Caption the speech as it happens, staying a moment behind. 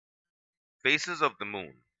Phases of the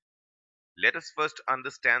moon. Let us first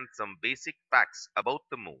understand some basic facts about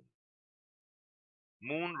the moon.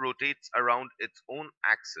 Moon rotates around its own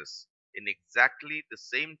axis in exactly the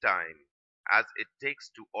same time as it takes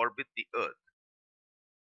to orbit the Earth.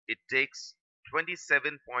 It takes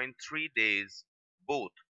 27.3 days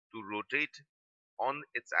both to rotate on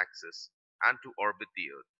its axis and to orbit the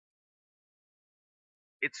Earth.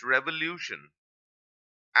 Its revolution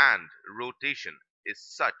and rotation is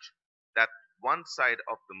such that one side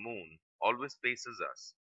of the moon always faces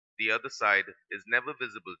us, the other side is never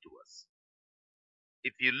visible to us.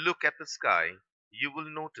 If you look at the sky, you will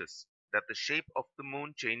notice that the shape of the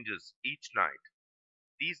moon changes each night.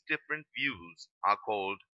 These different views are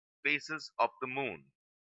called phases of the moon.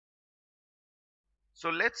 So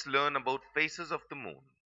let's learn about phases of the moon.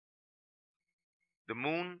 The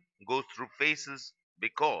moon goes through phases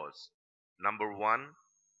because number one,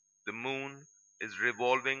 the moon is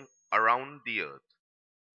revolving around the earth.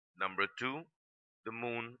 Number two, the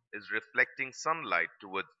moon is reflecting sunlight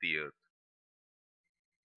towards the earth.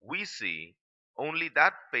 We see only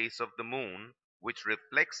that face of the moon which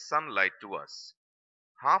reflects sunlight to us.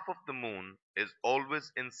 Half of the moon is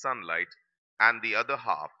always in sunlight and the other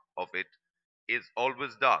half of it is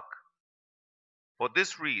always dark. For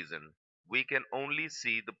this reason, we can only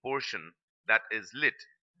see the portion that is lit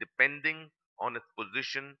depending on its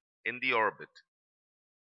position in the orbit.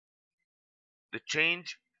 The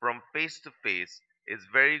change from phase to phase is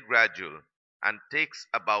very gradual and takes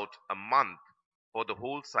about a month for the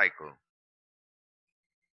whole cycle.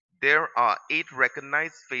 There are 8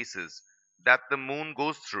 recognized phases that the moon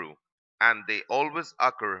goes through, and they always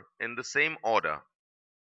occur in the same order.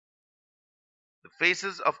 The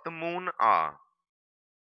phases of the moon are: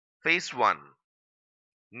 Phase 1,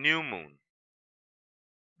 New Moon.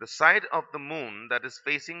 The side of the moon that is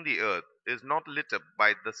facing the earth is not lit up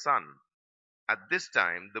by the sun. At this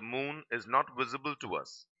time, the moon is not visible to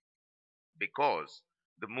us because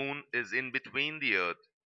the moon is in between the earth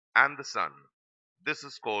and the sun. This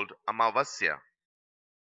is called Amavasya.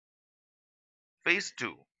 Phase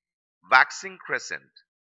 2, Waxing Crescent.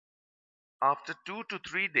 After 2 to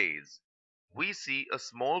 3 days, we see a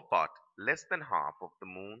small part less than half of the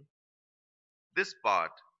moon. This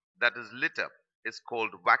part that is lit up is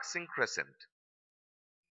called Waxing Crescent.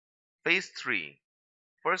 Phase 3,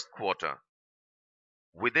 First Quarter.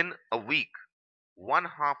 Within a week, one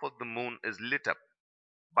half of the moon is lit up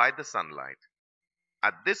by the sunlight.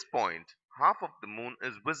 At this point, half of the moon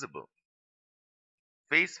is visible.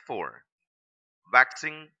 Phase 4,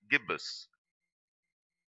 Waxing Gibbous.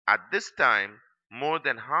 At this time, more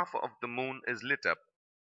than half of the moon is lit up.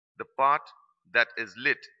 The part that is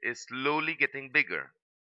lit is slowly getting bigger.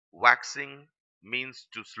 Waxing means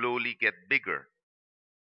to slowly get bigger.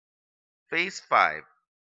 Phase 5,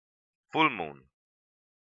 Full Moon.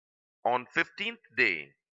 On 15th day,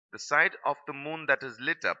 the side of the moon that is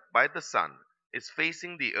lit up by the sun is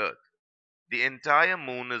facing the earth. The entire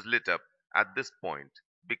moon is lit up at this point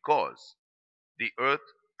because the earth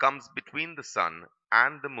comes between the sun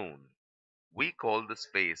and the moon. We call this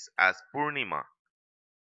phase as Purnima.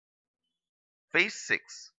 Phase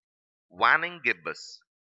 6, Waning Gibbous.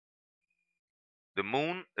 The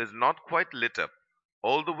moon is not quite lit up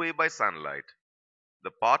all the way by sunlight.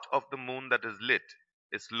 The part of the moon that is lit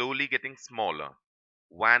is slowly getting smaller.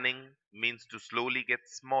 Waning means to slowly get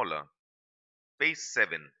smaller. Phase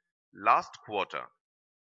 7, Last Quarter.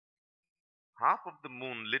 Half of the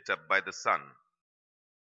moon lit up by the sun.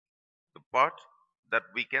 The part that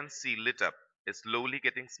we can see lit up is slowly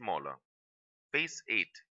getting smaller. Phase 8,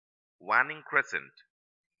 Waning Crescent.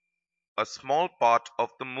 A small part of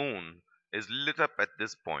the moon is lit up at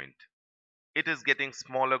this point. It is getting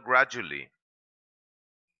smaller gradually.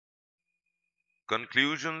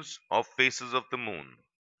 Conclusions of phases of the moon.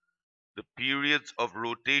 The periods of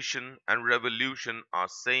rotation and revolution are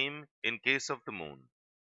same in case of the moon.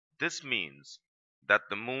 This means that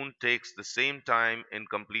the moon takes the same time in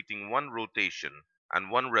completing one rotation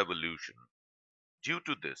and one revolution. Due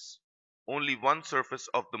to this, only one surface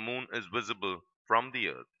of the moon is visible from the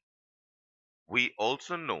earth. We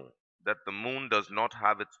also know that the moon does not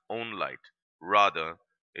have its own light, rather,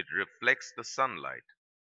 it reflects the sunlight.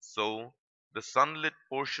 So, the sunlit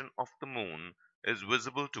portion of the moon is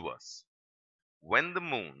visible to us. When the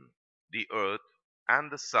moon, the earth,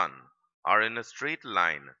 and the sun are in a straight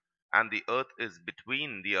line and the earth is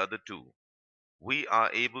between the other two, we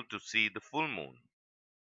are able to see the full moon.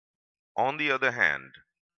 On the other hand,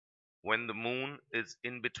 when the moon is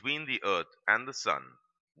in between the earth and the sun,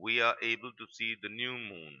 we are able to see the new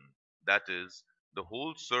moon. That is, the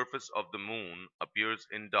whole surface of the moon appears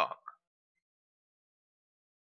in dark.